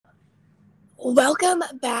Welcome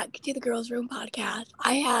back to the Girls Room podcast.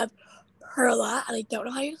 I have Perla, and I don't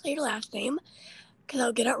know how you say your last name because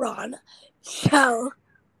I'll get it wrong. So,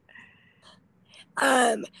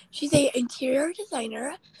 she's an interior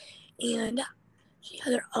designer, and she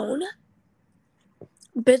has her own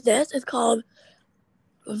business. It's called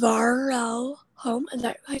Varel Home. Is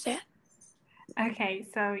that how I say it? Okay,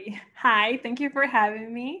 so hi, thank you for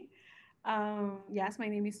having me. Yes, my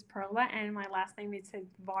name is Perla, and my last name is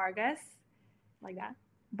Vargas, like that,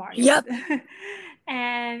 Vargas, Yep.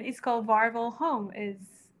 and it's called Varvel Home. Is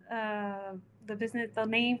the business? The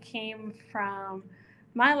name came from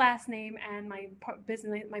my last name and my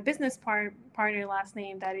business partner last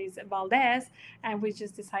name, that is Valdez, and we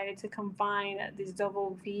just decided to combine this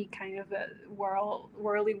double V kind of a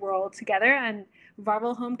whirly world together, and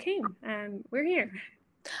Varvel Home came, and we're here.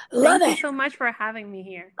 Love Thank you it. so much for having me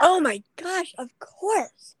here. Oh my gosh, of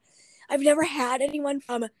course. I've never had anyone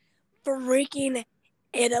from freaking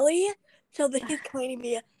Italy, so this is going to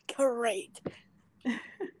be great.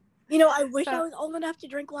 I wish I So, was old enough to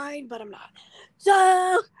drink wine, but I'm not.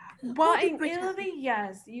 So, we'll well, just in pretend. Italy,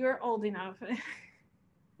 yes, you're old enough.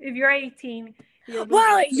 If you're 18, you're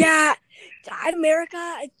Well, legal. yeah, in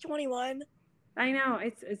America, it's 21, I know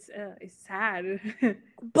it's sad.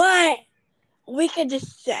 but we can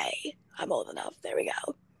just say I'm old enough. There we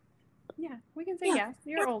go. Yeah, we can say Yeah, yes.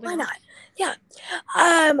 yeah, You're old why enough. not?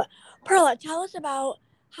 Yeah. Um, Perla, tell us about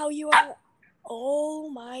how you are. Oh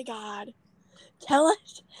my God. Tell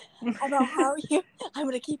us about how you. I'm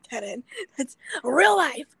gonna keep that in. It's real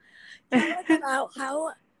life. Tell us about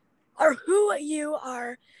how or who you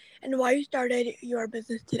are and why you started your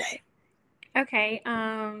business today. Okay.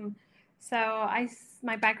 So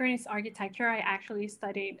my background is architecture. I actually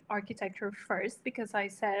studied architecture first because I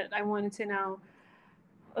said I wanted to know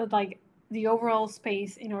like the overall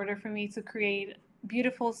space in order for me to create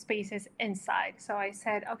beautiful spaces inside. So I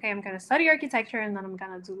said, okay, I'm going to study architecture and then I'm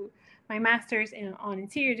going to do my master's on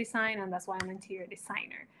interior design, and that's why I'm an interior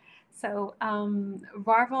designer. So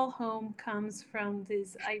Varvel Home comes from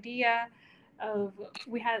this idea of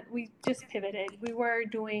we just pivoted. We were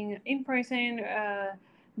doing in person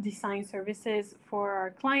design services for our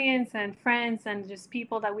clients and friends and just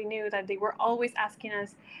people that we knew that they were always asking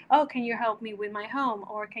us, oh, can you help me with my home,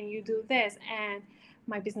 or can you do this? And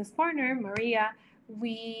my business partner Maria,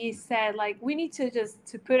 we said like we need to just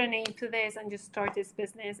to put a name to this and just start this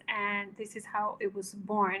business, and this is how it was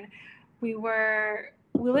born. We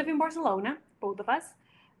live in Barcelona, both of us,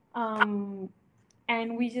 um,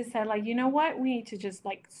 and we just said like, you know what, we need to just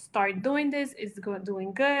like start doing this. It's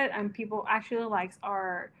doing good, and people actually likes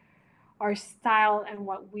our style and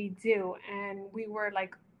what we do. And we were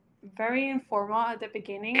like very informal at the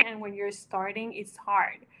beginning, and when you're starting it's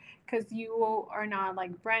hard because you are not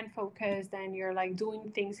like brand focused and you're like doing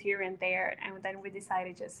things here and there. And then we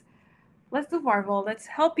decided just let's do Marvel. Let's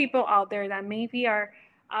help people out there that maybe are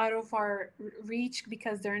out of our reach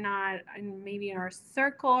because they're not maybe in our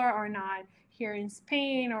circle or not here in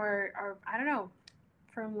Spain, or I don't know.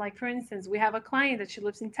 From like for instance, we have a client that she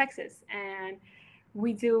lives in Texas, and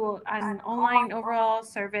we do an online overall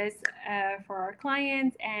service for our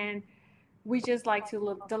clients, and we just like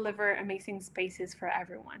to deliver amazing spaces for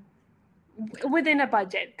everyone within a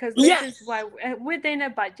budget, because this is Yes. why within a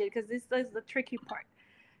budget, because this is the tricky part,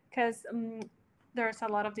 because there's a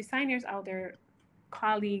lot of designers out there,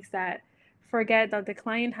 colleagues, that forget that the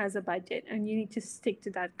client has a budget and you need to stick to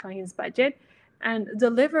that client's budget and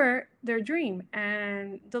deliver their dream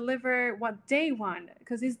and deliver what they want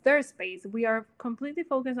because it's their space. We are completely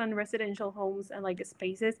focused on residential homes and like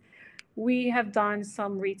spaces. We have done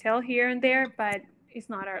some retail here and there, but it's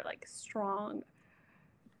not our like strong,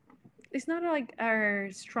 it's not like our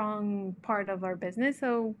strong part of our business.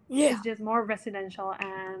 So Yeah. it's just more residential.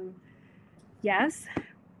 And yes,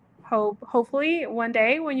 hopefully one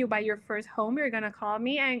day when you buy your first home, you're gonna call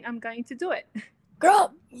me and I'm going to do it.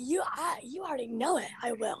 Girl, you already know it.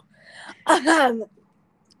 I will. Um,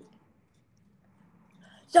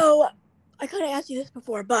 so I could have asked you this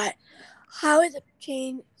before, but how has it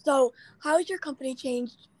changed? So how has your company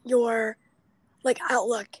changed your like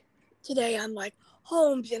outlook today on like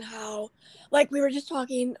homes and how, like we were just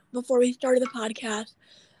talking before we started the podcast,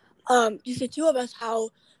 just the two of us, how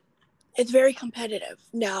it's very competitive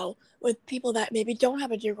now with people that maybe don't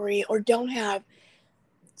have a degree or don't have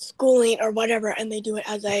schooling or whatever, and they do it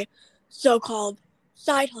as a so-called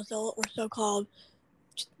side hustle or so-called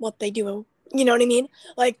what they do. You know what I mean?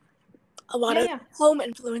 Like a lot Yeah, of yeah. home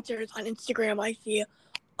influencers on Instagram I see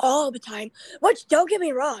all the time. Which don't get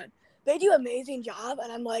me wrong, they do an amazing job,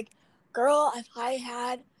 and I'm like, girl, if I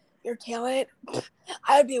had your talent,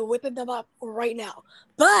 I'd be whipping them up right now.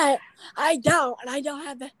 But I don't, and I don't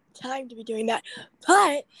have the time to be doing that.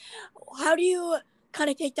 But how do you kind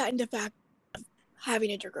of take that into fact of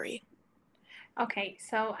having a degree? Okay,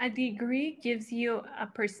 so a degree gives you a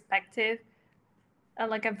perspective,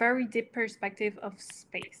 like a very deep perspective of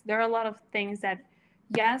space. There are a lot of things that,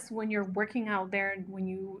 yes, when you're working out there, when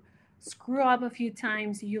you screw up a few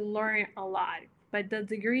times, you learn a lot. But the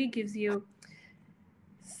degree gives you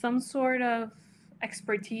some sort of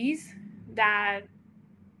expertise that,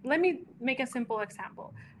 let me make a simple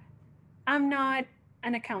example. I'm not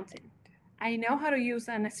an accountant. I know how to use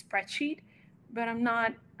a spreadsheet, but I'm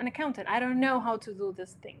not an accountant. I don't know how to do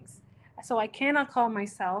these things. So I cannot call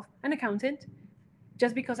myself an accountant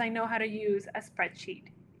just because I know how to use a spreadsheet.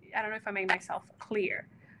 I don't know if I made myself clear.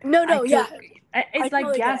 No, I no, yeah, could, I it's like,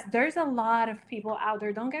 totally get yes, it. there's a lot of people out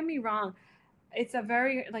there. Don't get me wrong. It's a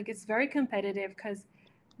very, like, it's very competitive because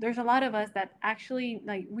there's a lot of us that actually,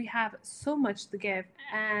 like, we have so much to give.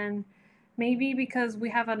 And maybe because we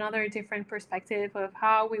have another different perspective of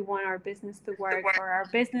how we want our business to work, or our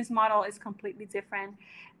business model is completely different.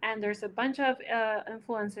 And there's a bunch of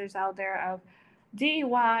influencers out there of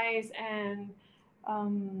DIYs and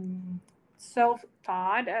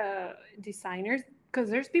self-taught designers, because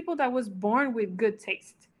there's people that was born with good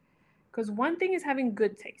taste. Because one thing is having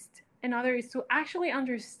good taste, another is to actually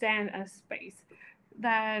understand a space.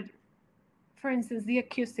 That, for instance, the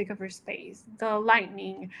acoustic of your space, the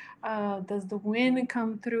lightning, does the wind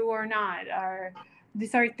come through or not? Or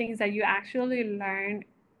these are things that you actually learn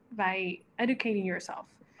by educating yourself.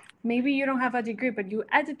 Maybe you don't have a degree, but you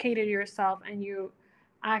educated yourself and you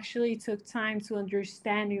actually took time to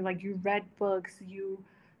understand. You, like, you read books, you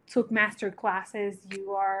took master classes,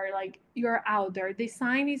 you are like, you're out there.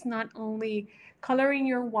 Design is not only coloring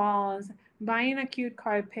your walls, buying a cute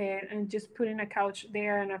carpet and just putting a couch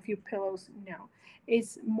there and a few pillows. No,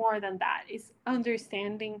 it's more than that. It's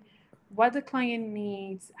understanding what the client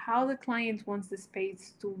needs, how the client wants the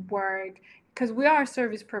space to work, because we are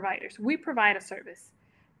service providers. We provide a service.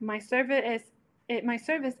 My service is my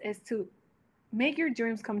service is to make your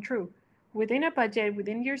dreams come true within a budget,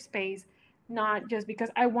 within your space, not just because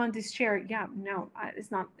I want this chair. Yeah, no, it's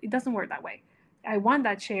not. It doesn't work that way. I want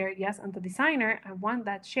that chair. Yes, I'm the designer. I want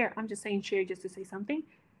that chair. I'm just saying chair just to say something.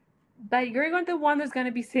 But you're going to the one that's going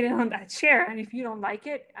to be sitting on that chair, and if you don't like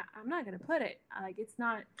it, I'm not going to put it. Like, it's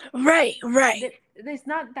not. Right, right. It's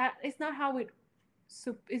not that. It's not how it.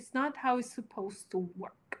 It's not how it's supposed to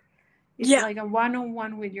work. It's Yeah. like a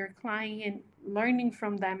one-on-one with your client, learning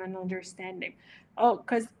from them and understanding. Oh,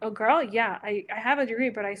 because a girl, yeah, I have a degree,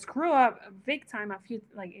 but I screw up big time a few,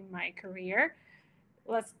 like, in my career.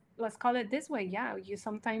 Let's call it this way. Yeah, you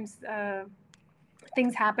sometimes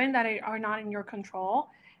things happen that are not in your control,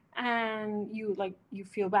 and you, like, you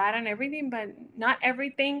feel bad and everything, but not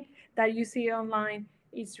everything that you see online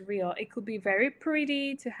is real. It could be very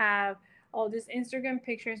pretty to have all these Instagram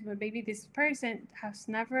pictures, but maybe this person has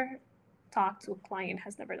never talked to a client,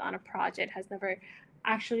 has never done a project, has never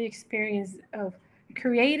actually experienced of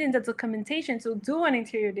creating the documentation to do an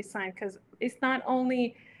interior design. Because it's not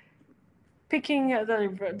only picking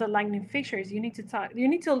the lightning fixtures. You need to talk. You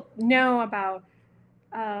need to know about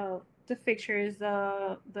the fixtures,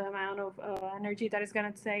 the amount of energy that it's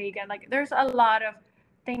gonna take, and, like, there's a lot of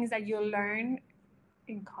things that you learn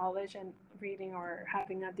in college and reading or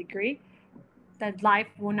having a degree that life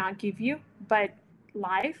will not give you, but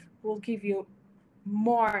life will give you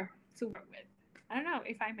more to work with. I don't know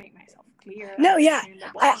if I make myself clear, No, yeah,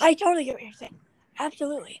 understandable. I totally get what you're saying.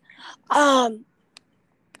 Absolutely. Um,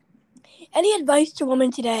 any advice to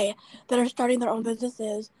women today that are starting their own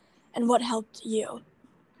businesses, and what helped you?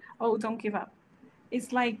 Oh, don't give up.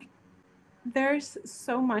 It's like there's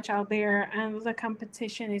so much out there and the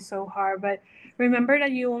competition is so hard, but remember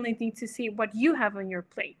that you only need to see what you have on your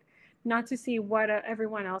plate, not to see what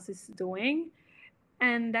everyone else is doing,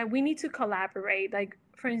 and that we need to collaborate. Like,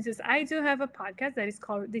 for instance, I do have a podcast that is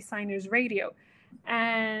called Designers Radio,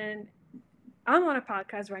 and I'm on a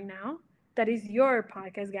podcast right now that is your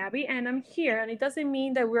podcast, Gabby, and I'm here. And it doesn't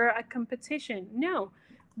mean that we're a competition. No,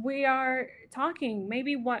 we are talking.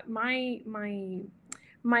 Maybe what my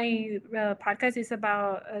podcast is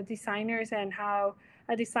about designers and how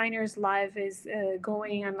a designer's life is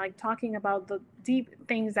going, and, like, talking about the deep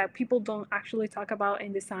things that people don't actually talk about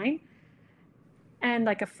in design, and,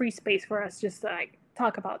 like, a free space for us just to, like,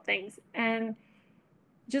 talk about things. And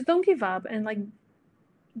just don't give up, and, like,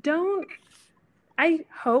 don't. I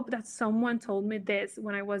hope that someone told me this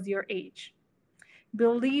when I was your age.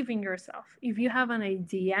 Believe in yourself. If you have an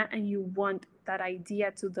idea and you want that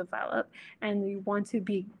idea to develop and you want to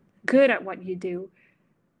be good at what you do,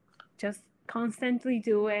 just constantly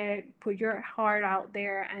do it, put your heart out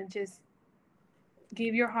there, and just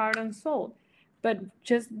give your heart and soul. But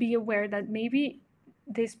just be aware that maybe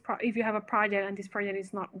if you have a project and this project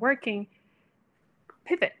is not working,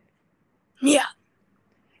 pivot. Yeah.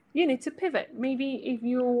 You need to pivot. Maybe if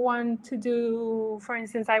you want to do, for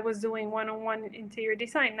instance, I was doing one-on-one interior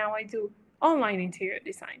design. Now I do online interior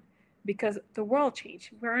design because the world changed.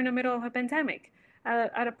 We're in the middle of a pandemic.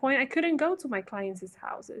 At a point, I couldn't go to my clients'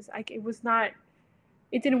 houses. It was not.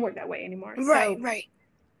 It didn't work that way anymore. Right. So Right.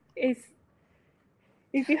 it's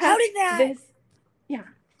if you How have did that? this, yeah.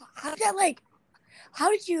 How did that like? How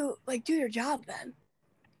did you like do your job then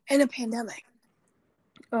in a pandemic?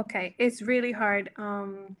 Okay, it's really hard.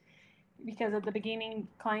 Because at the beginning,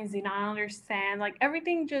 clients did not understand. Like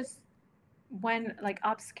everything just went like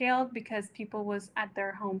upscaled because people was at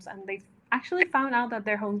their homes and they actually found out that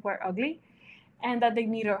their homes were ugly and that they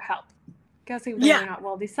needed help because if they Yeah. were not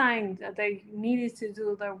well designed, they needed to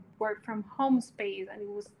do the work from home space, and it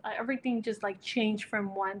was everything just like changed from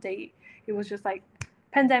one day. It was just like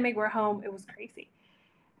pandemic, we're home. It was crazy.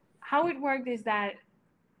 How it worked is that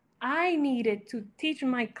I needed to teach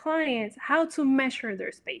my clients how to measure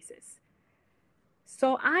their spaces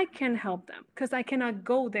so I can help them because I cannot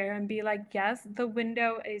go there and be like, yes, the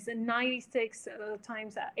window is 96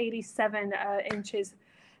 times 87 inches.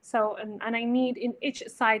 So, and I need in each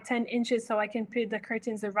side 10 inches so I can put the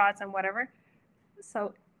curtains, the rods, and whatever.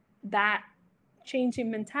 So that change in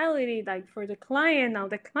mentality, like for the client, now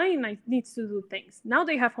the client needs to do things. Now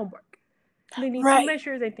they have homework. They need to Right.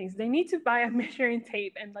 measure the things. They need to buy a measuring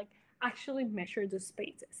tape and like actually measure the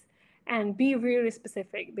spaces and be really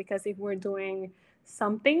specific, because if we're doing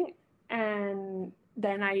something and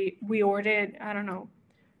then we ordered, I don't know,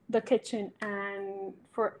 the kitchen, and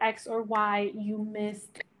for X or Y you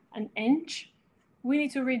missed an inch, we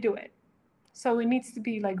need to redo it. So it needs to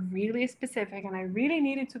be like really specific, and I really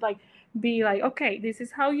needed to like be like, okay, this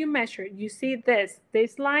is how you measure. You see this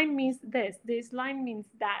line means this line means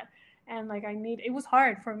that. And like it was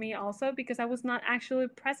hard for me also because I was not actually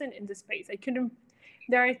present in the space. I couldn't.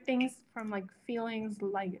 There are things from like feelings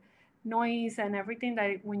like noise and everything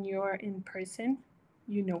that when you're in person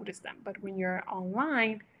you notice them, but when you're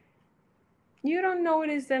online you don't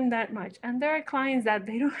notice them that much. And there are clients that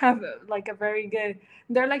they don't have like a very good,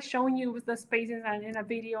 they're like showing you with the spaces and in a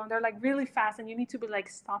video, and they're like really fast, and you need to be like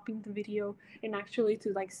stopping the video and actually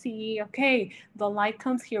to like see, okay, the light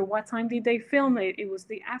comes here, what time did they film it? It was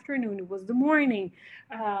the afternoon, it was the morning.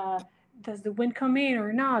 Does the wind come in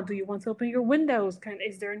or not? Do you want to open your windows?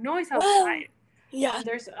 Is there noise Well. outside? Yeah. And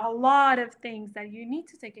there's a lot of things that you need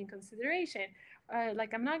to take in consideration.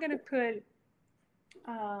 Like I'm not gonna put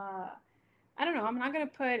uh, I don't know, I'm not gonna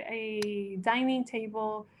put a dining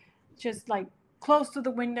table just like close to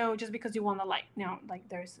the window just because you want the light. No, like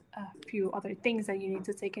there's a few other things that you need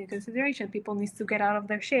to take into consideration. People need to get out of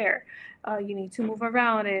their chair. You need to move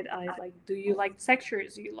around it. Like, do you like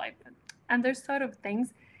textures? Do you like, and there's sort of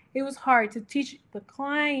things. It was hard to teach the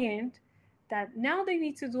client that now they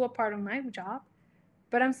need to do a part of my job,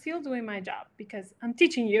 but I'm still doing my job because I'm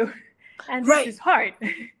teaching you, and this Right. is hard.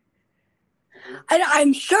 And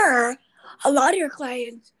I'm sure a lot of your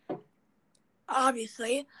clients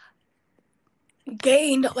obviously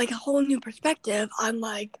gained like a whole new perspective on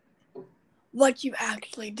like what you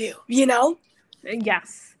actually do, you know?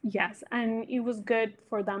 Yes, yes. And it was good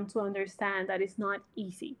for them to understand that it's not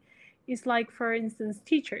easy. It's like, for instance,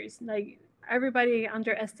 teachers. Like, everybody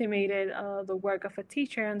underestimated the work of a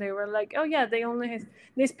teacher, and they were like, oh, yeah,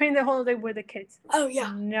 they spend the whole day with the kids. Oh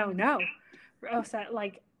yeah. No, no.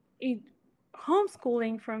 Like, it,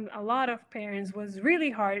 homeschooling from a lot of parents was really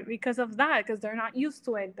hard because of that, because they're not used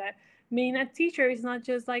to it. That being a teacher is not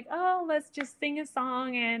just like, oh, let's just sing a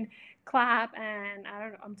song and clap, and I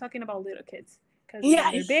don't know. I'm talking about little kids, because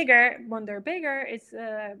Yes. when they're bigger, it's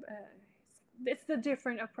the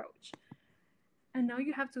different approach. And now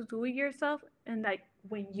you have to do it yourself, and like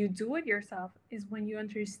when you do it yourself is when you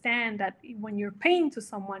understand that when you're paying to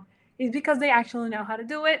someone, it's because they actually know how to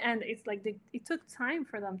do it, and it's like it took time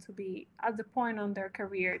for them to be at the point on their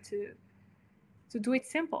career to do it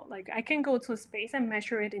simple. Like I can go to a space and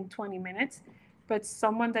measure it in 20 minutes, but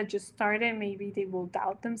someone that just started, maybe they will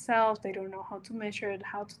doubt themselves. They don't know how to measure it,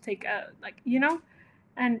 how to take a, like,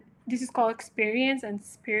 and this is called experience, and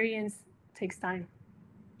experience takes time.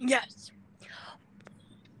 Yes.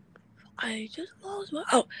 I just lost my.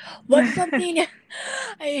 Oh, what's something?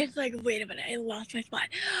 It's like, wait a minute, I lost my spot.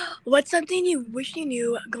 What's something you wish you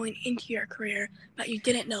knew going into your career but you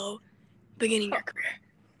didn't know beginning your career?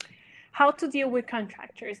 how to deal with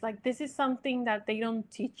contractors. Like, this is something that they don't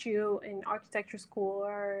teach you in architecture school,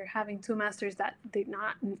 or having two masters that did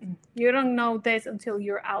not. You don't know this until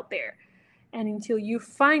you're out there, and until you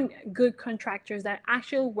find good contractors that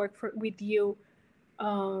actually work with you,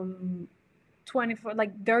 24,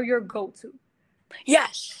 like they're your go-to.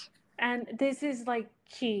 Yes. And this is like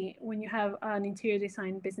key when you have an interior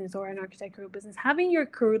design business or an architectural business. Having your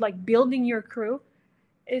crew, like building your crew,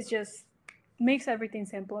 is just makes everything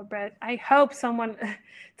simpler. But I hope someone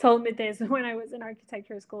told me this when I was in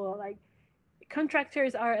architecture school. Like,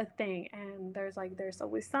 contractors are a thing, and there's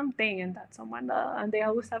always something, and that someone and they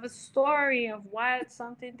always have a story of why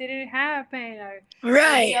something didn't happen, or they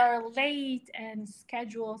Right. are late, and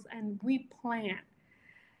schedules, and we plan.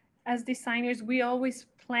 As designers, we always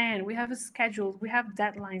plan. We have a schedule, we have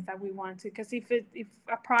deadlines that we want to, because if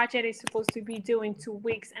a project is supposed to be due in 2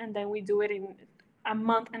 weeks, and then we do it in a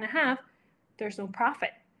month and a half, there's no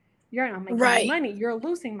profit. You're not making any Right. money, you're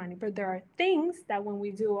losing money. But there are things that when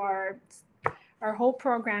we do our whole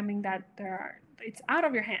programming, that it's out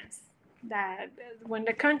of your hands. That when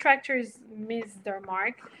the contractors miss their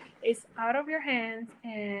mark, it's out of your hands,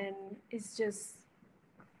 and it's just,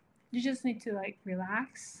 you just need to like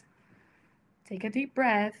relax, take a deep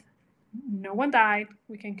breath. No one died.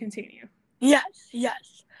 We can continue. Yes.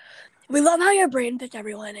 Yes. We love how your brain fits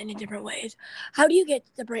everyone in different ways. How do you get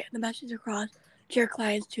the message across to your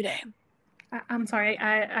clients today? I'm sorry.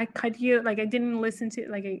 I cut you. Like, I didn't listen to.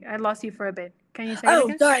 Like, I lost you for a bit. Can you say it Oh,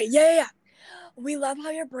 again? sorry. Yeah, yeah, yeah. We love how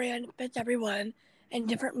your brand fits everyone in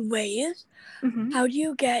different ways. Mm-hmm. How do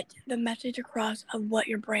you get the message across of what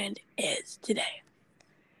your brand is today?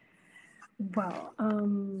 Well,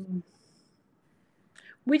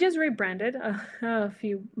 we just rebranded a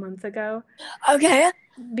few months ago, Okay.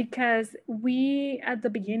 because we at the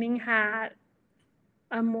beginning had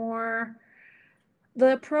a more,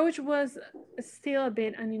 the approach was still a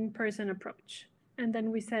bit an in-person approach, and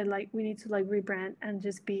then we said, like, we need to like rebrand and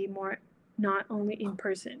just be more, not only in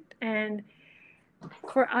person. And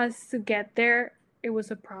for us to get there, it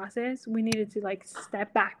was a process. We needed to like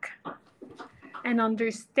step back and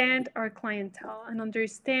understand our clientele, and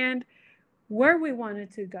understand where we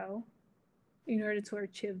wanted to go in order to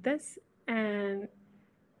achieve this. And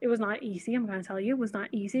it was not easy. I'm going to tell you, it was not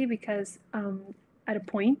easy, because at a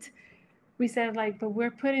point we said, like, but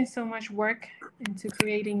we're putting so much work into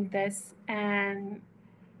creating this, and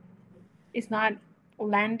it's not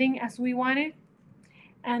landing as we wanted.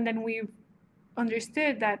 And then we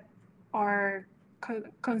understood that our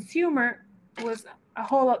consumer was a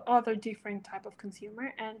whole other different type of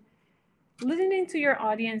consumer, and listening to your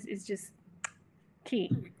audience is just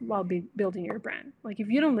key while building your brand. Like, if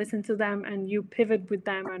you don't listen to them and you pivot with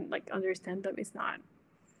them and like understand them, it's not.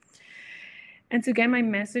 And to get my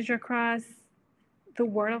message across, the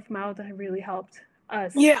word of mouth has really helped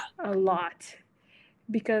us Yeah. a lot,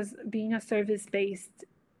 because being a service based,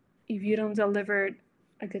 if you don't deliver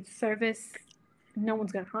a good service, no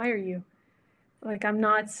one's gonna hire you. Like, I'm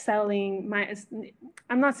not selling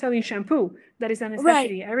shampoo. That is a Right.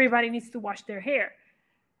 necessity. Everybody needs to wash their hair.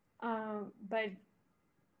 But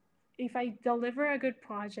if I deliver a good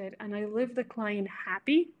project and I leave the client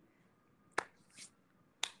happy,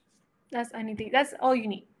 that's anything. That's all you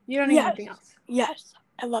need. You don't need anything Yes. else. Yes.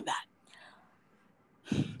 I love that.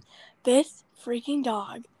 This freaking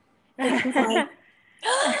dog is like,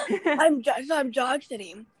 I'm dog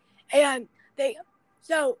sitting, and they,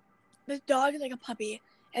 so this dog is like a puppy,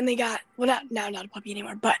 and they got, well, not a puppy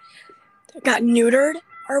anymore, but got neutered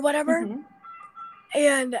or whatever, Mm-hmm.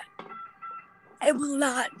 and it will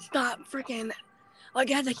not stop freaking, like,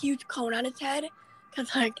 it has a huge cone on its head, cause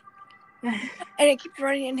like, and it keeps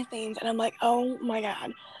running into things, and I'm like, oh my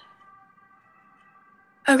god.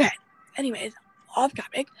 Okay. Anyways, off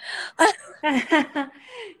topic.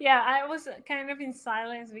 Yeah, I was kind of in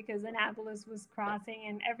silence because Annapolis was crossing,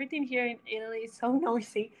 and everything here in Italy is so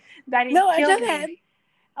noisy that it No, it's kills okay. me.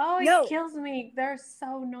 Oh, it No. kills me. They're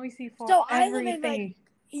so noisy for So I live in like, everything.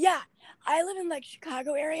 yeah, I live in like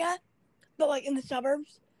Chicago area, but like in the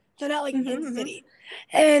suburbs, so not like Mm-hmm, in the mm-hmm. city.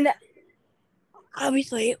 And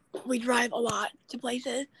obviously, we drive a lot to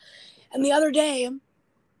places. And the other day,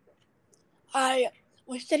 I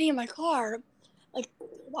was sitting in my car, like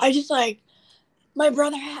I just like my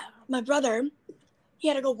brother, he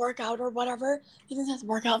had to go work out or whatever. He does this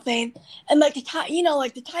workout thing, and like the time,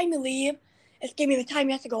 like the time you leave, it's giving me the time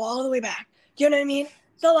you have to go all the way back. Do you know what I mean?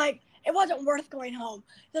 So like, it wasn't worth going home.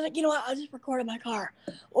 So like, you know what? I'll just record in my car.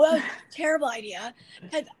 Well, that was a terrible idea,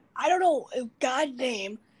 because I don't know, God's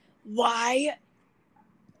name, why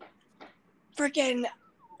freaking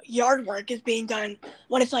yard work is being done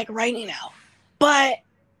when it's like raining out. But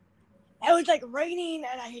it was like raining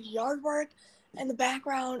and I had yard work in the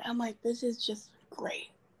background. I'm like, this is just great.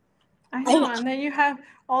 I I know, know. and then you have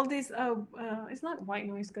all these. It's not white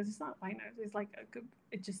noise because it's not white noise. It's like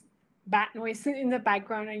it's just bat noise in the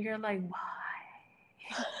background, and you're like,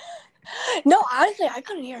 why? No, honestly, I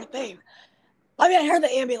couldn't hear a thing. I mean, I heard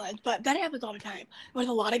the ambulance, but that happens all the time with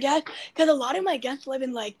a lot of guests. Because a lot of my guests live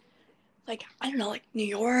in like I don't know, like New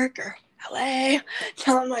York or LA.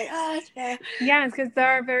 So I'm like, okay. Yeah, it's because there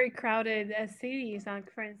are very crowded cities.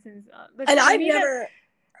 Like for instance, but And for I've me the never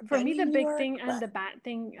for been me to the New big York, thing and but the bad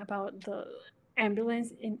thing about the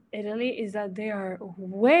ambulance in Italy is that they are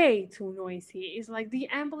way too noisy. It's like the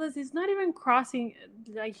ambulance is not even crossing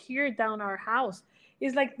like here down our house.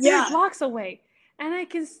 It's like three yeah. blocks away, and I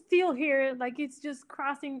can still hear it, like it's just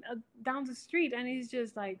crossing down the street, and it's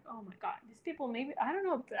just like, oh my god, these people, maybe I don't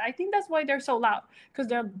know. I think that's why they're so loud, because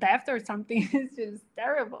they're deaf or something. It's just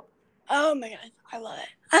terrible. Oh my goodness, I love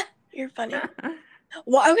it. You're funny.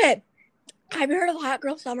 Well, okay. Have you heard of Hot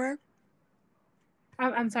Girl Summer?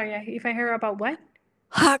 I'm sorry, if I hear about what?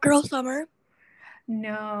 Hot Girl Summer?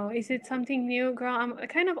 No, is it something new, girl? I'm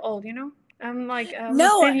kind of old, I'm like almost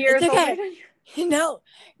No, 10 it's years older okay. than you. No,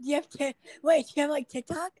 do you have to wait? Do you have like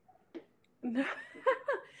TikTok? No.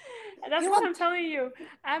 That's You what want? I'm telling you.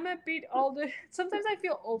 I'm a bit older. Sometimes I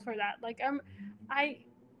feel old for that. Like I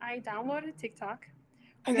I downloaded TikTok.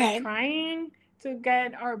 We are Okay. trying to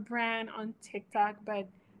get our brand on TikTok, but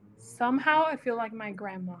somehow I feel like my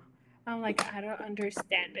grandma. I'm like, I don't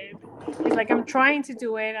understand it. It's like I'm trying to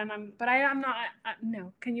do it, and I'm not.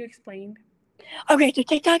 No, can you explain? Okay, so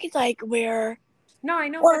TikTok is like where, No, I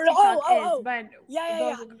know or what TikTok is, oh, but yeah,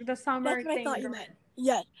 yeah, yeah. the summer That's what I thing. thought you meant.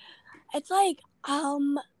 Yes, it's like how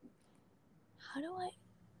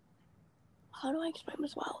do I explain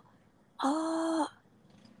this well? Uh,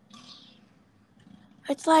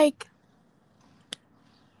 it's like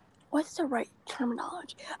what's the right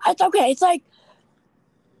terminology? It's okay. It's like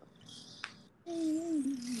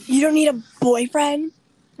you don't need a boyfriend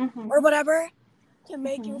Mm-hmm. or whatever to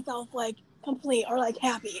make Mm-hmm. yourself like complete or like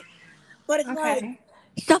happy. But it's like Okay.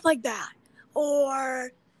 stuff like that.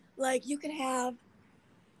 Or like you can have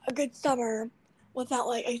a good summer without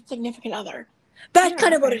like a significant other. That's Yeah.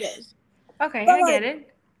 kind of what it Okay. is. Okay, But I get like,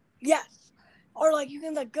 it. yes. Or like you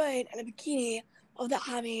can look good in a bikini without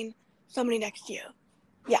having somebody next to you.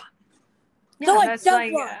 Yeah. So Yeah, like that's self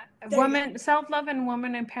like love. There you go. woman self love and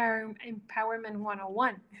woman empowerment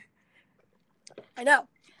 101. I know.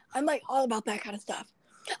 I'm like all about that kind of stuff.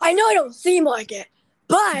 I know I don't seem like it,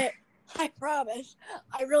 but I promise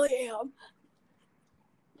I really am.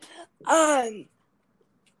 Um,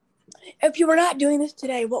 if you were not doing this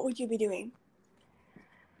today, what would you be doing?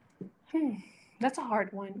 Hmm. That's a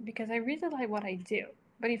hard one because I really like what I do.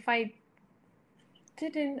 But if I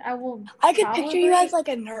didn't, I will I could picture you as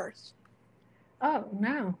probably. like a nurse. Oh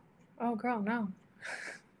no. Oh girl, no.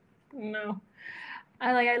 No.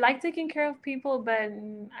 I like taking care of people, but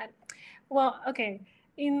well, okay.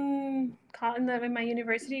 In my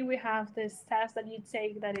university, we have this test that you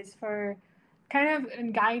take that is for kind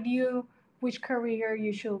of guide you which career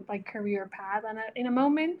you should like career path. And in a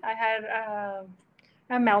moment, I had a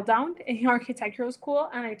meltdown in architectural school,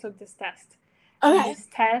 and I took this test. And Okay. this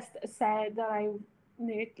test said that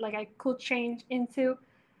I could change into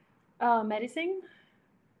medicine,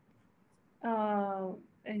 uh,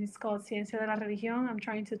 it's called Ciencia de la Religión. I'm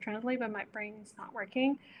trying to translate, but my brain is not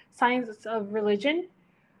working. Science of religion,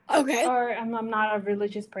 Okay. or I'm not a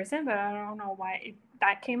religious person, but I don't know why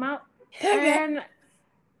that came out, Okay.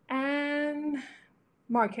 and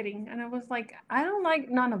marketing, and I was like, I don't like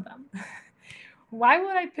none of them. Why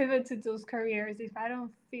would I pivot to those careers if I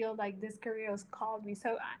don't feel like this career has called me?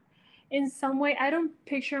 So, in some way, I don't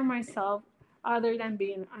picture myself other than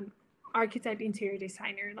being an architect, interior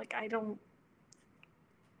designer. Like I don't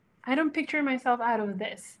picture myself out of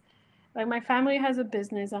this. Like my family has a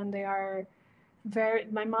business and they are very.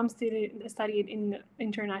 My mom studied in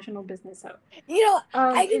international business, so You know,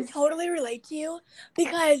 I can it's totally relate to you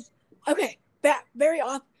because, okay, that very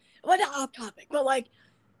off, well, not off topic, but like,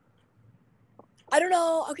 I don't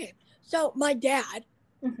know. Okay, so my dad,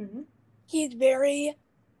 mm-hmm, he's very,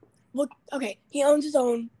 well, okay, he owns his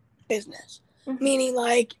own business, mm-hmm, meaning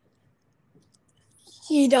like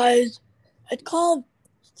he does, it's called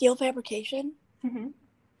steel fabrication, mm-hmm.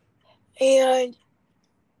 and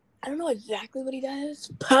I don't know exactly what he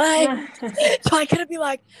does, but so I couldn't be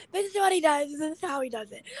like, this is what he does, this is how he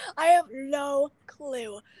does it. I have no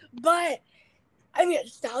clue, but I mean, it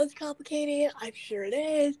sounds complicated. I'm sure it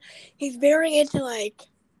is. He's very into like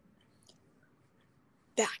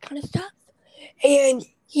that kind of stuff, and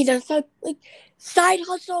he does stuff like side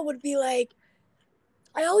hustle would be like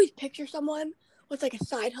I always picture someone with like a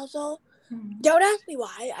side hustle. Mm-hmm. Don't ask me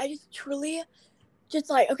why. I just truly just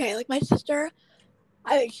like, okay, like my sister,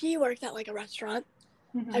 she works at like a restaurant.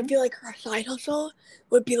 I Mm-hmm. feel like her side hustle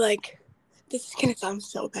would be like, this is gonna sound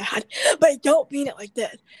so bad, but I don't mean it like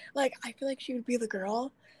this. Like, I feel like she would be the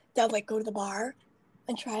girl that would like go to the bar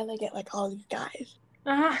and try to like, get like all these guys.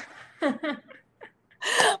 Uh-huh.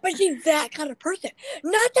 But she's that kind of person.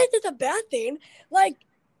 Not that it's a bad thing. Like,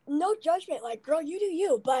 no judgment. Like, girl, you do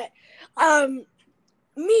you. But,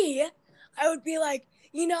 me, I would be like,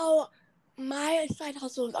 my side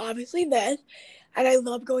hustle is obviously this, and I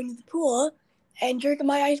love going to the pool and drinking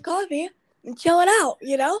my iced coffee and chilling out.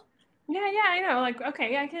 Yeah, I know. Like,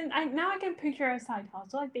 okay, I can picture a side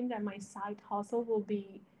hustle. I think that my side hustle will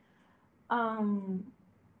be, um,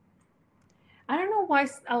 I don't know why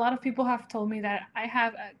a lot of people have told me that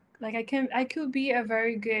I could be a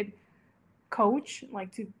very good coach,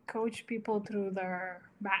 like to coach people through their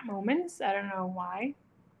bad moments. I don't know why,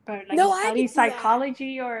 but like No, I study could see that.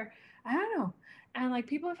 psychology or I don't know. And like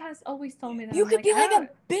people has always told me that You I'm could like be I like a don't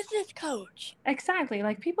business coach. exactly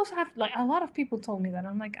like people have like a lot of people told me that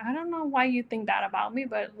I'm like I don't know why you think that about me,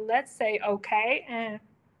 but let's say okay and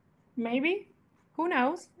maybe who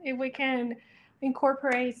knows if we can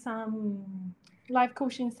incorporate some life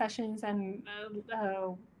coaching sessions and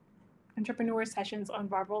entrepreneur sessions on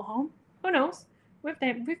Barbell Home. Who knows? We've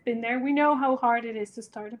been there. We know how hard it is to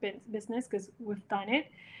start a business because we've done it,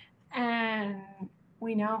 and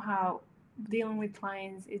we know how dealing with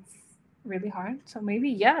clients it's really hard. So maybe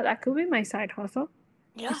yeah, that could be my side hustle.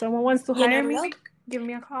 If Yeah, someone wants to you hire never me, know. give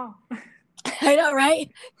me a call. I know, right?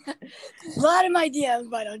 A lot of my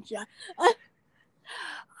DMs, why don't you?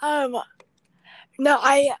 um, no,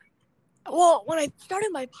 well, when I started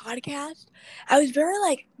my podcast, I was very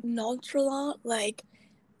like nonchalant, like,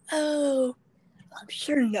 oh, I'm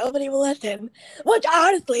sure nobody will listen. Which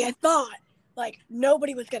honestly, I thought like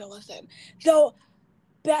nobody was gonna listen. So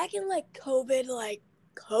back in like COVID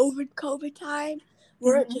time,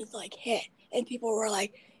 where it Mm-hmm. just like hit, and people were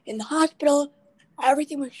like in the hospital,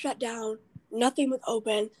 everything was shut down, nothing was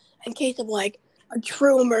open. In case of like a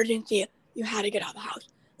true emergency, you had to get out of the house.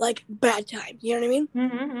 Like bad times, you know what I mean?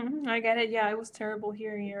 Mm-hmm, mm-hmm. I get it. Yeah, it was terrible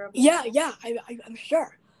here in Europe Yeah, also. yeah, I'm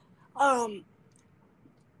sure. Um,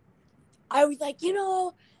 I was like,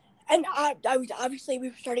 and I was obviously we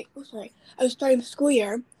were starting. Oh, sorry, I was starting the school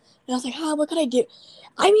year, and I was like, what can I do?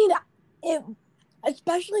 I mean, it,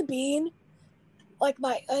 especially being like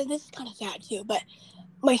my this is kind of sad too, but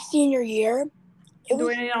my senior year, it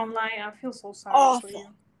was Doing it online, I feel so sorry for awful, you.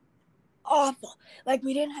 awful. Like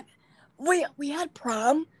we didn't have, we had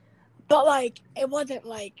prom, but like it wasn't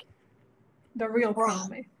like The real prom,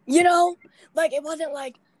 promise. like it wasn't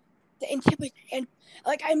like the anticipation, and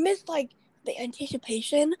like I missed like the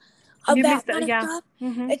anticipation of You that missed that, kind of yeah. stuff.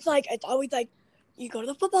 Mm-hmm. It's always like you go to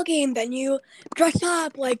the football game, then you dress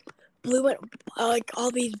up like blue and like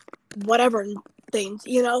all these whatever things,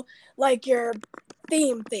 like your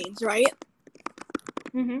theme things, right?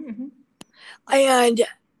 Mm-hmm. Mm-hmm. And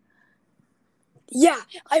yeah,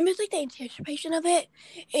 I miss like the anticipation of it,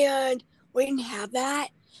 and we didn't have that.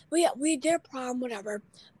 We did prom, whatever,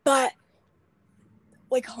 but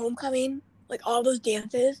like homecoming, like all those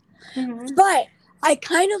dances. Mm-hmm. But I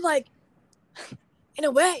kind of like, in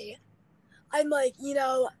a way, I'm like,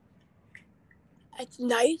 it's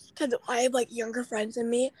nice because I have like younger friends than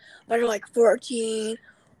me that are like 14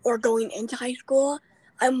 or going into high school.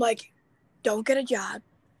 I'm like, don't get a job,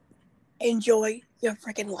 enjoy your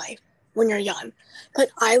freaking life when you're young.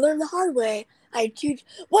 Because I learned the hard way. I choose,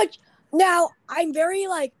 which now I'm very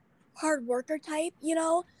like hard worker type,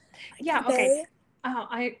 Yeah, okay. today.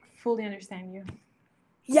 I fully understand you. I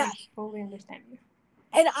Yes. fully understand you.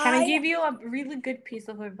 And Can I give you a really good piece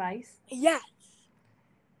of advice? yes.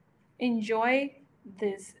 Enjoy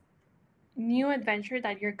this new adventure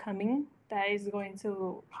that you're coming that is going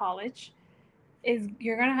to college. Is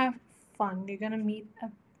you're gonna have fun. You're gonna meet a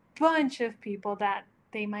bunch of people that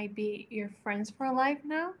they might be your friends for life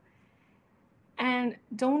now. And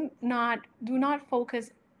do not focus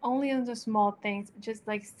only on the small things. Just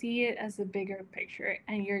like see it as a bigger picture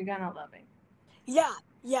and you're gonna love it. Yeah.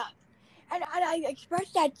 Yeah. And I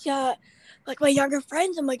expressed that to like my younger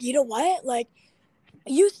friends. I'm like, you know what? Like,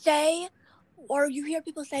 you say, or you hear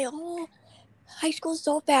people say, oh, high school's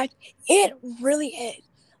so fast. It really is.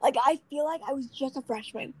 Like, I feel like I was just a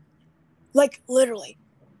freshman. Like, literally.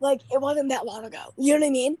 Like, it wasn't that long ago. You know what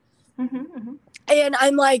I mean? Mm-hmm, mm-hmm. And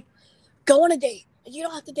I'm like, go on a date. You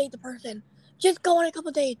don't have to date the person. Just go on a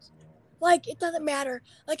couple dates. Like, it doesn't matter.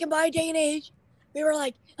 Like, in my day and age, we were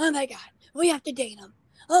like, oh my God, we have to date him.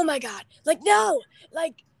 Oh my God. Like, no.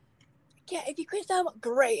 Like, if you quit some,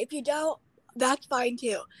 great. If you don't, that's fine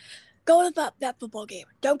too. Go to that football game.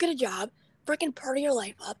 Don't get a job. Freaking party your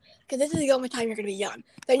life up. Because this is the only time you're going to be young.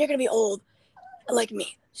 Then you're going to be old like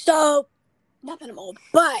me. So, not that I'm old,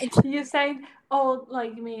 but... You say old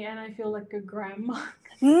like me, and I feel like a grandma.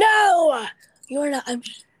 No! You're not...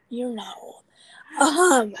 you're not old.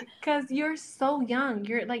 Because you're so young.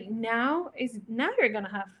 You're like, now you're going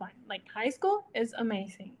to have fun. Like, high school is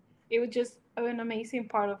amazing. It was just an amazing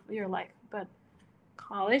part of your life. But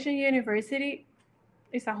college and university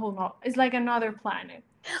is a whole not. It's like another planet.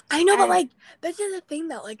 I know, but And like, this is the thing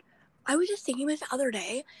that, like, I was just thinking this the other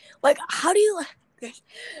day. Like, how do you...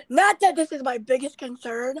 Not that this is my biggest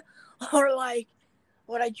concern or, like,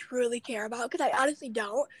 what I truly care about, because I honestly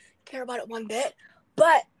don't care about it one bit.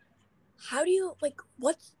 But how do you, like,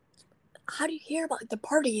 how do you hear about, like, the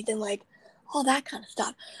parties and, like, all that kind of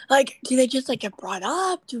stuff? Like, do they just, like, get brought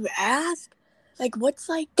up? Do you ask? Like, what's,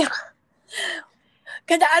 like... Because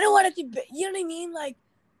I don't want it to be... You know what I mean? Like,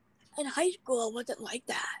 in high school, it wasn't like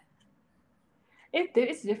that.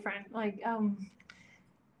 it's different. Like,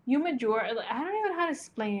 you mature. Like, I don't even know how to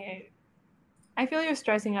explain it. I feel you're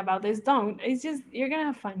stressing about this. Don't. It's just, you're going to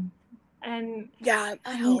have fun. And Yeah,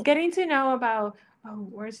 I hope. getting to know about, oh,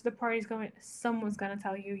 where's the party's going, someone's going to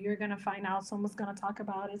tell you, you're going to find out, someone's going to talk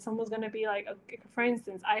about it, someone's going to be like, okay, for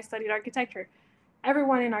instance, I studied architecture.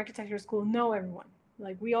 Everyone in architecture school know everyone.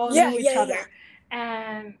 Like, we all knew each other.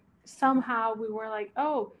 And somehow we were like,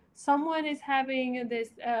 oh, someone is having this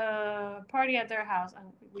party at their house, and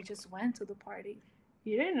we just went to the party.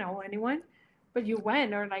 You didn't know anyone, but you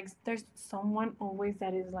went. Or like, there's someone always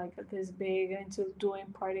that is like this big into doing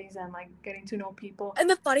parties and like getting to know people. And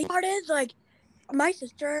the funny part is, like, my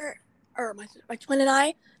sister, or my twin and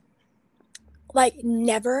I, like,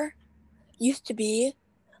 never used to be,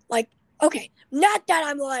 like, okay, not that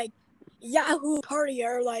I'm, like, Yahoo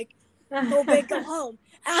partier, like, go big, go home.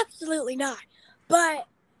 Absolutely not. But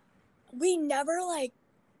we never, like,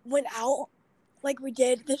 went out like we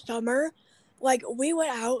did this summer. Like, we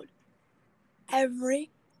went out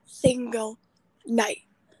every single night.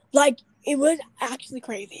 Like, it was actually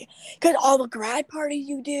crazy. Because all the grad parties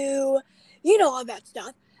you do, you know, all that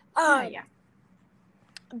stuff. Yeah.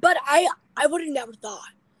 But I would have never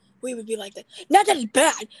thought we would be like that. Not that it's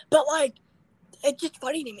bad, but, like, it's just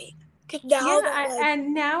funny to me. Because now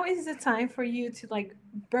and now is the time for you to like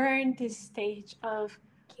burn this stage of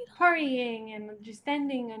partying and just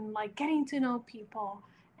standing and like getting to know people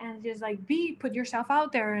and just like put yourself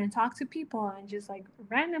out there and talk to people and just like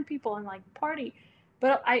random people and like party.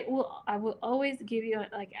 But I will always give you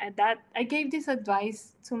like that. I gave this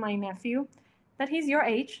advice to my nephew that he's your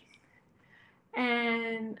age,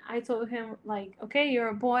 and I told him like, okay, you're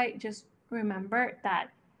a boy, just remember that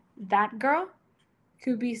that girl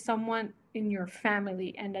could be someone in your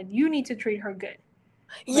family and that you need to treat her good.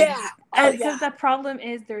 yeah. Because the problem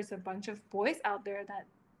is there's a bunch of boys out there that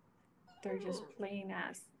they're just plain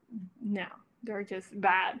as, no, they're just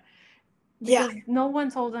bad. Because no one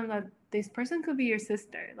told them that this person could be your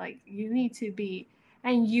sister. Like, you need to be,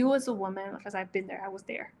 and you as a woman, because I've been there, I was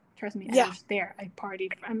there. Trust me, I was there. I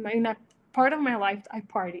partied. I'm in a part of my life, I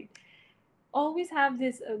partied. Always have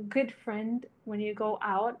this good friend when you go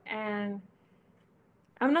out, and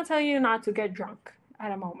I'm not telling you not to get drunk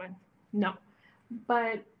at a moment. No.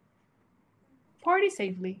 But party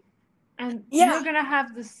safely. And you're going to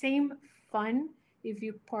have the same fun if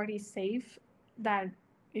you party safe that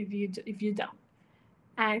if you don't.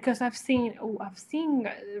 And because I've seen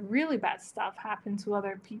really bad stuff happen to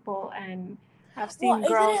other people, and I've seen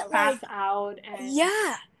girls pass out, and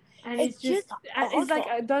and it's just it's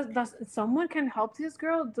like, does someone can help this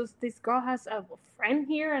girl? Does this girl has a friend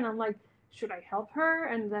here? And I'm like, should I help her?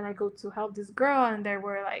 And then I go to help this girl, and they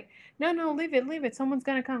were like, no, leave it, someone's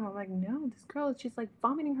gonna come. I'm like, no, this girl is just like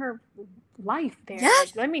vomiting her life there.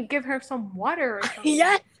 Like, let me give her some water or something.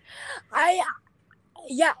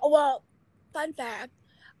 Well, fun fact,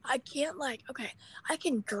 I can't, like, okay, I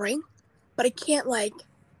can drink, but I can't, like,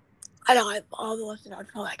 I know all the listeners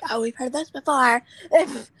are like, oh, we've heard this before.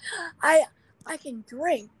 I can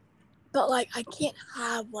drink, but, like, I can't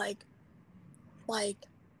have, like, I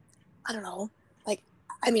don't know, like,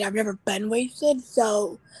 I mean, I've never been wasted,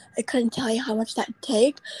 so I couldn't tell you how much that'd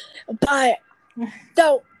take. But,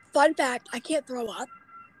 so, fun fact, I can't throw up.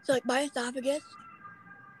 So, like, my esophagus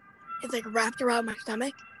is, like, wrapped around my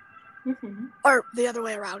stomach. Mm-hmm. Or the other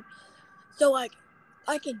way around. So, like,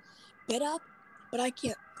 I can spit up, but I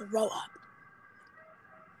can't throw up.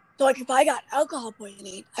 So, like, if I got alcohol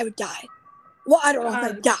poisoning, I would die. Well, I don't know if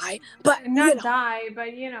I'd die, but, not die, but,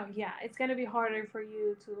 it's going to be harder for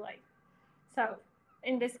you to, like, so,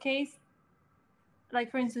 in this case,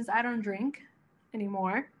 like for instance, I don't drink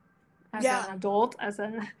anymore as an Yeah. adult, as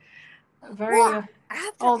a very Well,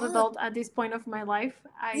 after old all, adult at this point of my life.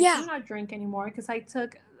 I yeah, do not drink anymore because I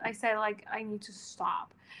said like I need to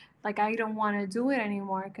stop. Like I don't want to do it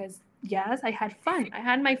anymore because yes, I had fun. I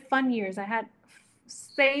had my fun years. I had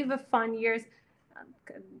save fun years.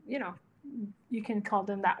 You know, you can call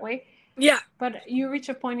them that way. yeah, But you reach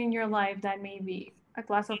a point in your life that maybe a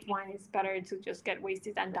glass of wine is better to just get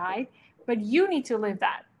wasted and die. But you need to live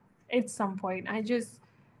that at some point. I just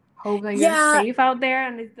hope that you're yeah. safe out there.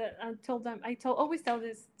 And I told them, always tell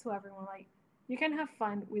this to everyone, like, you can have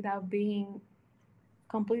fun without being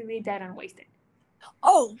completely dead and wasted.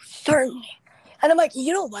 Oh, certainly. And I'm like,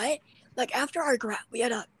 you know what? Like after our grad, we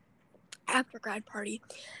had a after grad party,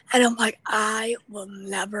 and I'm like, I will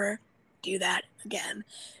never do that again.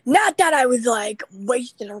 Not that I was like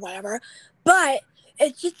wasted or whatever, but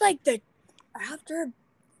it's just like the afterness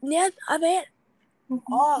of it.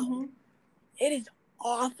 Mm-hmm, Oh, mm-hmm. it is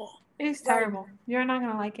awful. It's Like, terrible. You're not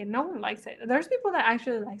gonna like it. No one likes it. There's people that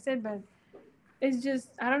actually likes it, but it's just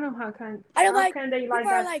I don't know and I'm how like, can they people like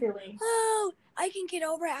are that like, feeling. oh, I can get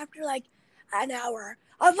over it after like an hour.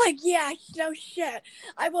 I'm like, yeah, no shit.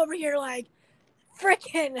 I'm over here like,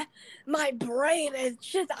 freaking, my brain is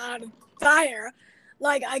just on fire.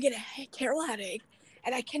 Like, I get a terrible headache,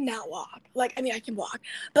 and I cannot walk. Like, I mean, I can walk,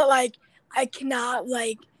 but like, I cannot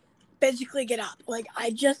like physically get up. Like,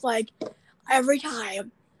 I just like every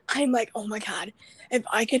time I'm like, oh my god, if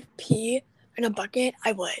I could pee in a bucket,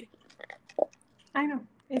 I would. I know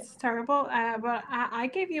it's terrible, but I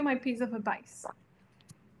gave you my piece of advice.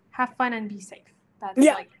 Have fun and be safe. That's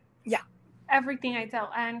Yeah, like yeah. everything I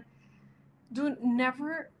tell. And do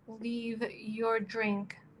never leave your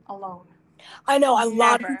drink alone. I know a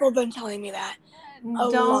lot of Never. people have been telling me that. A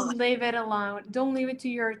lot. Don't leave it alone. Don't leave it to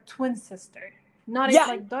your twin sister. Not Yeah.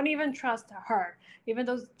 like don't even trust her. Even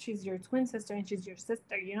though she's your twin sister and she's your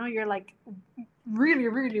sister, you're like really,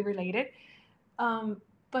 really related. Um,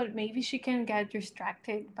 but maybe she can get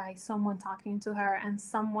distracted by someone talking to her and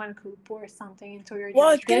someone could pour something into your Well,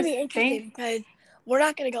 drink. it's gonna This be thing. interesting because we're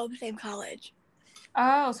not gonna go to the same college.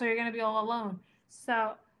 Oh, so you're gonna be all alone.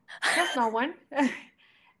 So trust no one.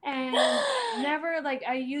 And never like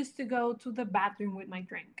I used to go to the bathroom with my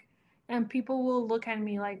drink. And people will look at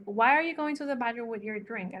me like, "Why are you going to the bathroom with your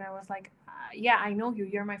drink?" And I was like, "Yeah, I know you.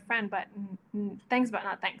 You're my friend, but thanks, but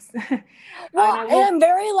not thanks." And Well, I and will. I'm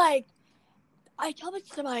very like, I tell this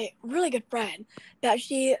to my really good friend that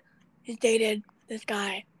she has dated this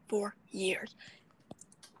guy for years,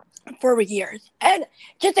 and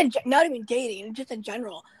just not even dating, just in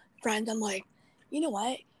general, friends. I'm like, you know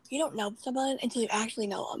what? You don't know someone until you actually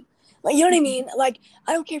know them. Like, you know what I mean? Like,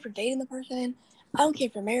 I don't care if you're dating the person. I don't care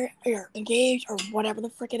if you're married or you're engaged or whatever the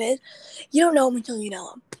frick it is. You don't know him until you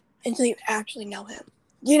know him, until you actually know him.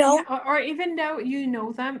 You Yeah, know? or even though you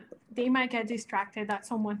know them, they might get distracted that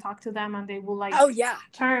someone talked to them and they will Oh like yeah,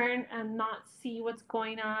 turn and not see what's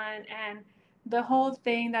going on. And the whole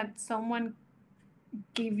thing that someone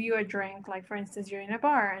give you a drink, like for instance, you're in a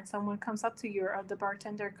bar and someone comes up to you, or the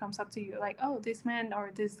bartender comes up to you, like, oh, this man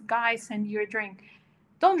or this guy send you a drink.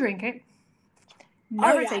 Don't drink it.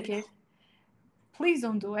 oh Never yeah, take no. it. Please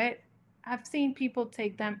don't do it. I've seen people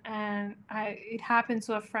take them, and it happened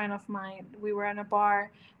to a friend of mine. We were in a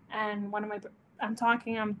bar, and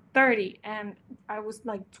I'm 30, and I was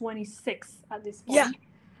like 26 at this Yeah, point,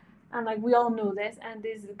 and like we all knew this. And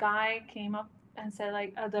this guy came up and said,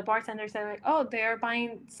 like, the bartender said, like, oh, they're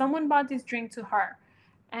buying. Someone bought this drink to her,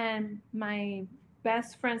 and my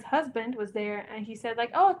best friend's husband was there, and he said,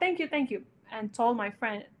 like, oh, thank you, and told my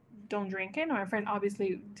friend, don't drink it. My friend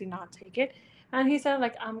obviously did not take it, and he said,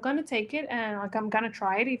 like, I'm gonna take it, and like I'm gonna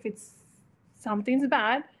try it. If it's something's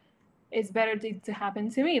bad, it's better to happen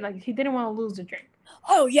to me. Like he didn't want to lose the drink,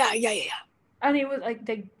 oh yeah, yeah, yeah, and he was like,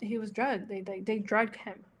 he was drugged. They drugged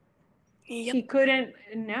him. yeah. Yep. He couldn't.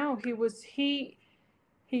 No,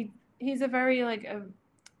 he's a very like a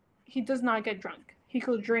he does not get drunk. He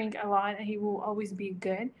could drink a lot and he will always be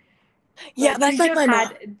good. Yeah, But that's he like just my mom.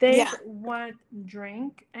 had Yeah. this one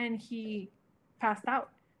drink and he passed out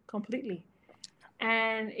completely.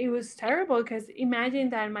 And it was terrible because imagine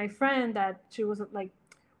that my friend that she was like,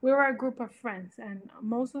 we were a group of friends and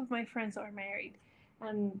most of my friends are married.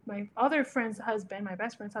 And my other friend's husband, my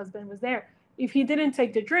best friend's husband, was there. If he didn't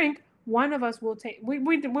take the drink, one of us will take. We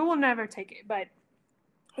will never take it. But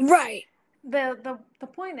Right. the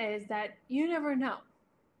point is that you never know.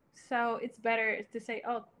 So it's better to say,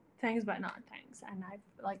 oh, thanks, but not thanks. And I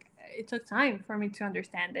like it took time for me to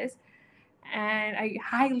understand this, and I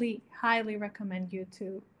highly, highly recommend you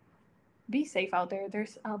to be safe out there.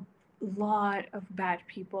 There's a lot of bad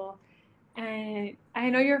people, And I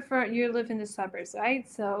know you live in the suburbs, right?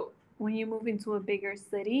 So when you move into a bigger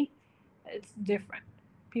city, it's different.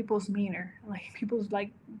 People's meaner, like people's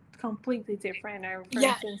like completely different. Or for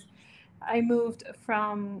Yeah. instance, I moved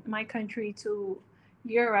from my country to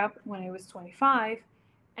Europe when I was 25,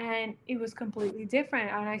 and it was completely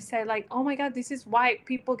different. And I said like, oh my god, this is why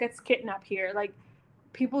people gets kidnapped here. Like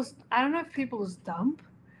people's, I don't know if people's dumb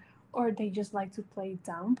or they just like to play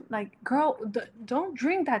dumb. Like, girl, don't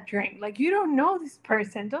drink that drink. Like, you don't know this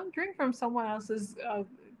person. Don't drink from someone else's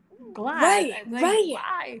glass. Right. It's like, Right.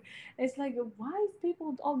 why? It's like, why is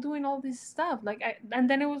people all doing all this stuff? Like, and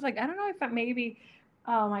then it was like, I don't know if maybe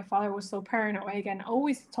my father was so paranoid and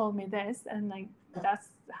always told me this, and like that's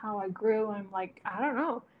how I grew. I'm like, I don't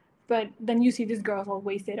know, but then you see these girls all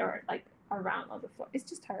wasted or like around on the floor. It's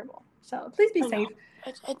just terrible. So please be I know. safe.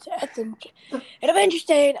 It'll be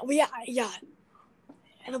interesting. Yeah. Yeah.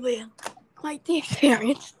 It'll be quite the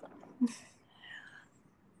experience.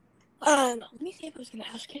 Let me see if I was gonna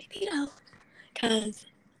ask anything else, cause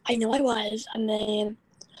I know I was, and then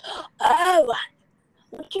oh,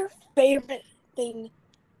 what's your favorite thing,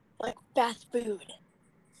 like fast food?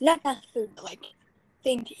 Not fast food, but like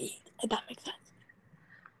thing to eat. If that makes sense.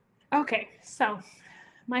 Okay, so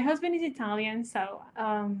my husband is Italian, so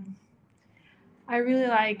I really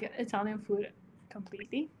like Italian food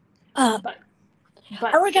completely. Uh, But I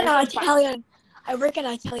but work at there's an a but. Italian. I work at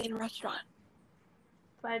an Italian restaurant.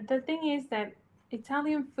 But the thing is that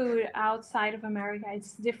Italian food outside of America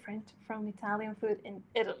is different from Italian food in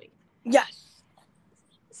Italy. Yes.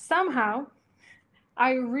 Somehow,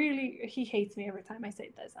 he hates me every time I say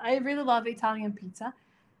this. I really love Italian pizza,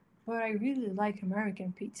 but I really like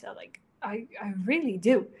American pizza. Like I really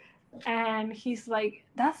do. And he's like,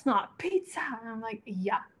 "That's not pizza." And I'm like,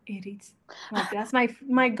 "Yeah, it is." Like that's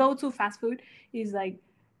my go-to fast food is like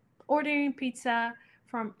ordering pizza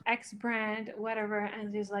from X brand, whatever,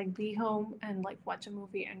 and just like be home and like watch a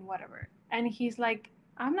movie and whatever. And he's like,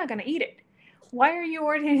 "I'm not gonna eat it. Why are you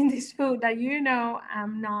ordering this food that you know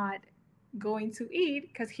I'm not going to eat?"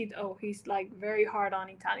 Because he's like very hard on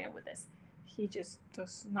Italian with this. He just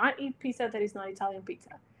does not eat pizza that is not Italian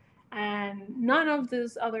pizza. And none of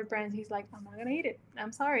those other brands, he's like, "I'm not gonna eat it.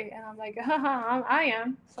 I'm sorry." And I'm like, haha, I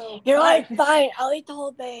am. So You're bye. like, fine, I'll eat the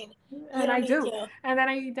whole thing. You And don't I need do. to. And then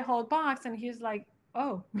I eat the whole box, and he's like,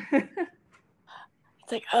 "Oh."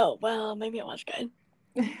 It's like, oh well, maybe it was good.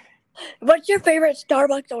 What's your favorite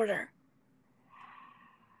Starbucks order?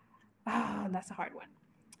 Oh, that's a hard one.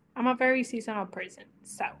 I'm a very seasonal person,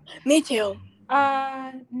 so Me too.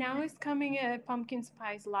 now it's coming a pumpkin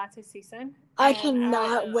spice latte season, I and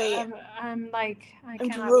cannot wait. I'm like I I'm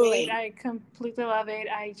cannot wait. drooling. I completely love it.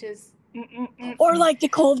 I just Or like the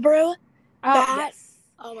cold brew. oh That. yes.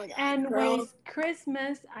 Oh my god, And when girl. it's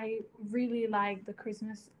Christmas, I really like the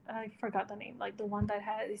Christmas. I forgot the name, like the one that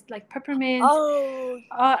has like peppermint. Oh,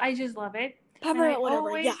 I just love it, and I peppermint, whatever.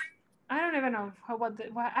 Yeah. always. I don't even know I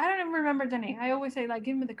don't even remember the name. I always say like,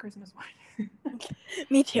 "Give me the Christmas one,"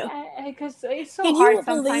 Me too. because it's so Can hard you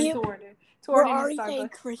sometimes believe to we're order in already saying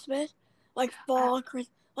Starbucks. Christmas? Like Uh, fall,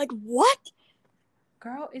 Christmas. Like what?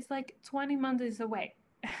 Girl, it's like 20 months away.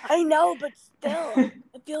 I know, but still,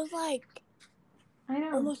 it feels like I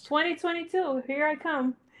know. almost. 2022, here I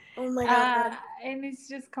come. Oh my god. And it's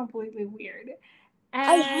just completely weird.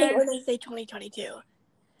 I hate And when they say 2022.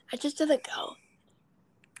 I just doesn't go.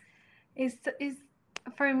 it's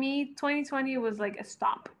for me 2020 was like a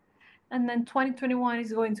stop, and then 2021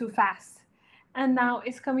 is going too fast, and now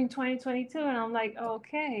it's coming 2022, and I'm like,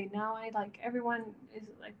 okay, now I like everyone is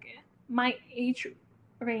like my age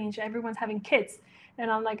range, everyone's having kids,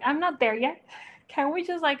 and I'm like, I'm not there yet. Can we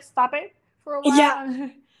just like stop it for a Yeah. while?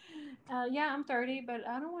 Yeah, I'm 30, but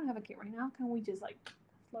I don't want to have a kid right now. Can we just like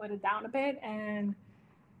slow it down a bit? And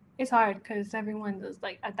it's hard because everyone is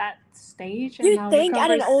like at that stage, Do and you now the think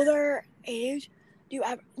at an converse. older age, do you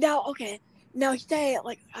ever now? Okay, now say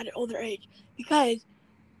like at an older age because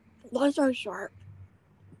long story short,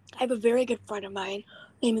 I have a very good friend of mine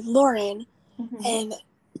named Lauren, Mhm. and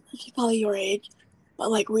she's probably your age,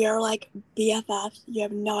 but like we are like BFFs. You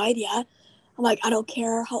have no idea. I'm like I don't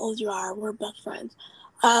care how old you are. We're best friends.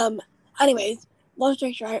 Um. Anyways, long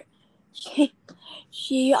story short, she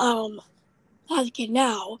she has a kid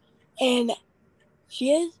now, and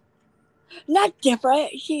she is not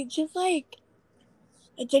different. She's just like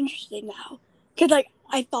it's interesting now because like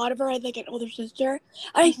I thought of her as like an older sister,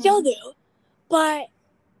 and I still Mhm. do, but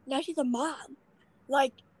now she's a mom.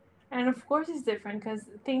 Like And of course, it's different because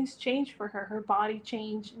things change for her. Her body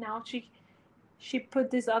changed. Now she put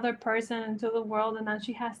this other person into the world, and now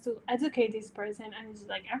she has to educate this person, and it's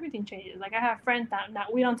like everything changes. Like I have friends that now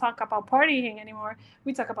we don't talk about partying anymore.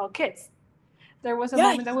 We talk about kids. There was a Yes.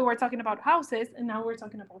 moment that we were talking about houses, and now we're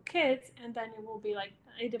talking about kids, and then it will be like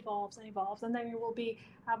it evolves and evolves, and then it will be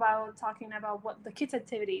about talking about what the kids'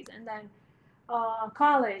 activities, and then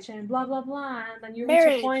college and blah blah blah, and then you reach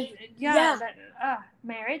a point, Marriage. yeah, Yeah. that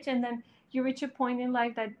marriage, and then you reach a point in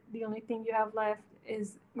life that the only thing you have left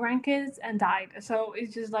is grandkids and died. So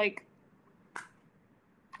it's just like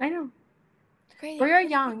I know. It's But crazy. you're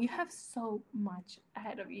It's young. You crazy. have so much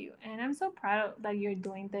ahead of you, and I'm so proud that you're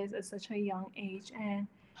doing this at such a young age, and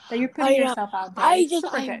that you're putting I know. yourself out there. It's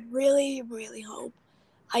super I good. really, really hope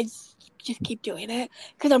I just keep doing it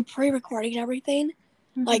because I'm pre-recording everything,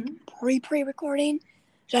 like Mm-hmm. pre-recording.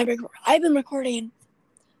 So I've been recording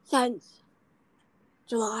since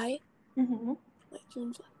July, Mm-hmm. like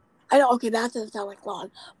June. July. I know. Okay, that doesn't sound like long,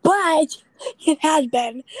 but it has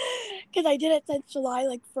been because I did it since July,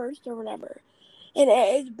 like 1st or whatever, and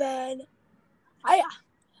it has been. I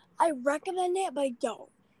I recommend it, but I don't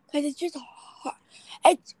because it's just hard.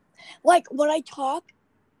 It's like when I talk.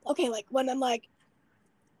 Okay, like when I'm like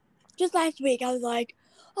just last week I was like,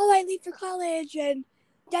 oh, I leave for college and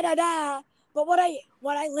da da da. But when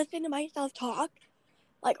I listen to myself talk,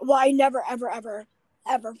 like, well, I never ever ever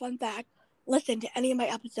ever, fun fact, listen to any of my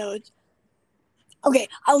episodes. Okay,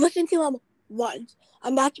 I'll listen to them once,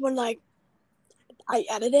 and that's when like I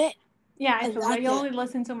edit it, Yeah, I and feel I that's it. only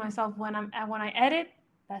listen to myself when I edit.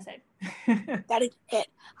 That's it. That is it.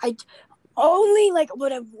 I only like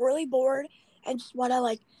when I'm really bored and just want to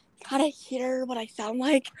like kind of hear what I sound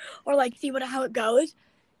like or like see what how it goes.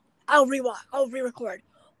 I'll rewatch. I'll re-record.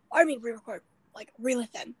 I mean re-record, like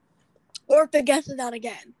re-listen. Or if the guest is on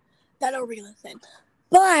again, then I'll re-listen.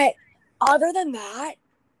 But other than that,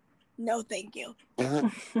 no, thank you.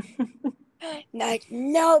 Like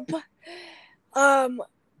nope.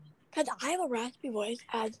 Cause I have a raspy voice,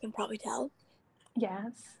 as you can probably tell.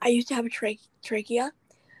 Yes. I used to have a trachea,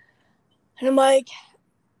 and I'm like,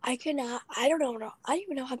 I cannot. I don't know. I don't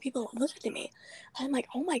even know how people listen to me. And I'm like,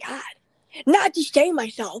 oh my god. Not to shame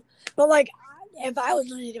myself, but like, if I was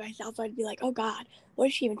listening to myself, I'd be like, oh god, what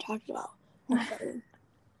is she even talking about?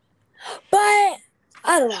 But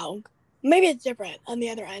I don't know. Maybe it's different on the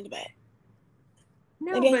other end of it.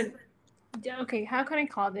 No, Maybe I. but okay. How can I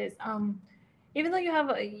call this? Even though you have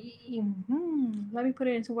let me put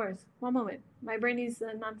it into words. One moment. My brain is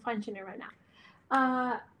not functioning right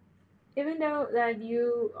now. Even though that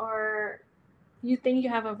you think you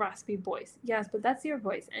have a raspy voice, yes, but that's your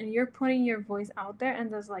voice, and you're putting your voice out there,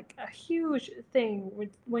 and there's like a huge thing with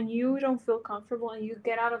when you don't feel comfortable and you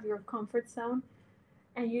get out of your comfort zone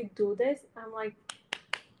and you do this. I'm like,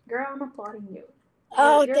 girl, I'm applauding you. You're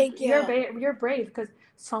Oh, you're thank you're you. ba- you're brave because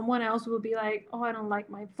someone else will be like, oh, I don't like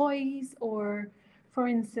my voice, or for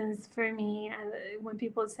instance, for me, and when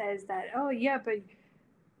people says that, oh yeah, but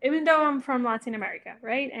even though I'm from Latin America,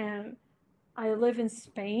 right, and I live in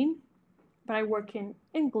Spain, but I work in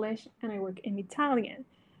English and I work in Italian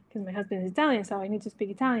because my husband is Italian, so I need to speak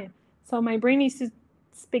Italian. So my brain needs to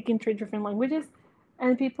speak in three different languages.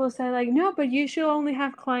 And people say like, no, but you should only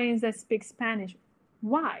have clients that speak Spanish.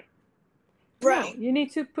 Why? No, Right. you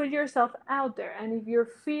need to put yourself out there. And if your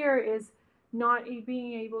fear is not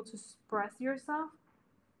being able to express yourself,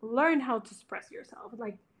 learn how to express yourself.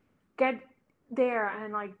 Like, get there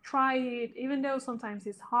and like try it, even though sometimes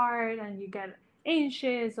it's hard and you get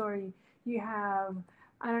anxious, or you have,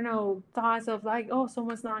 I don't know, thoughts of like, oh,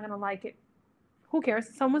 someone's not gonna like it. Who cares?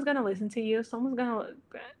 Someone's gonna listen to you.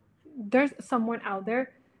 There's someone out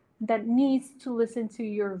there that needs to listen to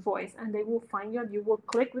your voice, and they will find you and you will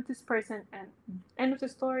click with this person, and end of the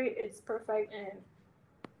story, it's perfect, and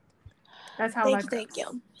that's how Thank life you. Thank goes.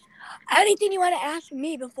 you. Anything you want to ask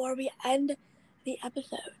me before we end the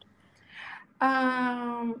episode?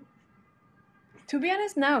 um to be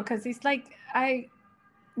honest, no, because it's like I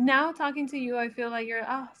now talking to you, I feel like you're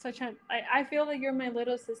I feel like you're my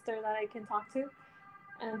little sister that I can talk to,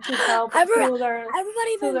 and to help Ever, through their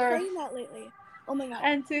everybody through been their saying that lately. Oh my god.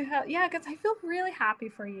 and to help, yeah, because I feel really happy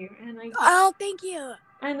for you, Oh, thank you.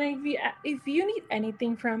 and if you need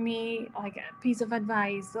anything from me, like a piece of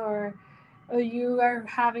advice, or you are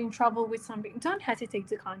having trouble with something, don't hesitate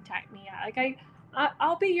to contact me. Like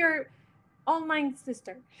I'll be your online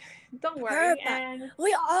sister. Don't worry. Perfect.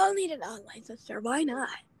 We all need an online sister. Why not?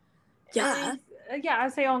 And Yeah. yeah, I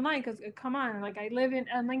say online because come on, like I live in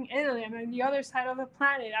like Italy. I'm on the other side of the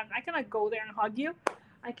planet. I'm not gonna go there and hug you.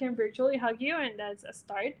 I can virtually hug you, and that's a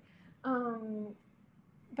start. Um,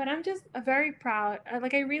 but I'm just very proud.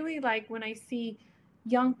 Like I really like when I see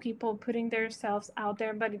young people putting themselves out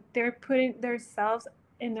there, but they're putting themselves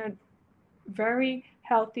in a very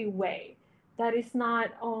healthy way. That is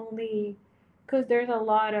not only because there's a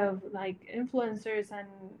lot of like influencers and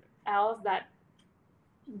else that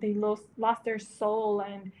they lost their soul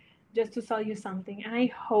and just to sell you something. And I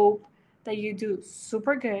hope that you do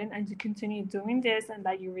super good and you continue doing this and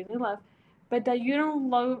that you really love, but that you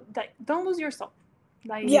don't lose your soul.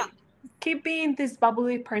 Yeah. Like keep being this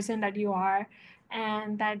bubbly person that you are,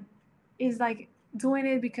 and that is like doing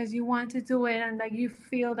it because you want to do it and like you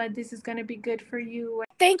feel that this is going to be good for you.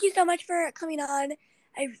 Thank you so much for coming on.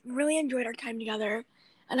 I really enjoyed our time together,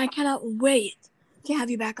 and I cannot wait to have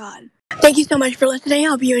you back on. Thank you so much for listening. I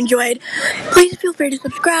hope you enjoyed. Please feel free to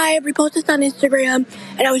subscribe, repost us on Instagram,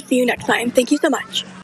 and I will see you next time. Thank you so much.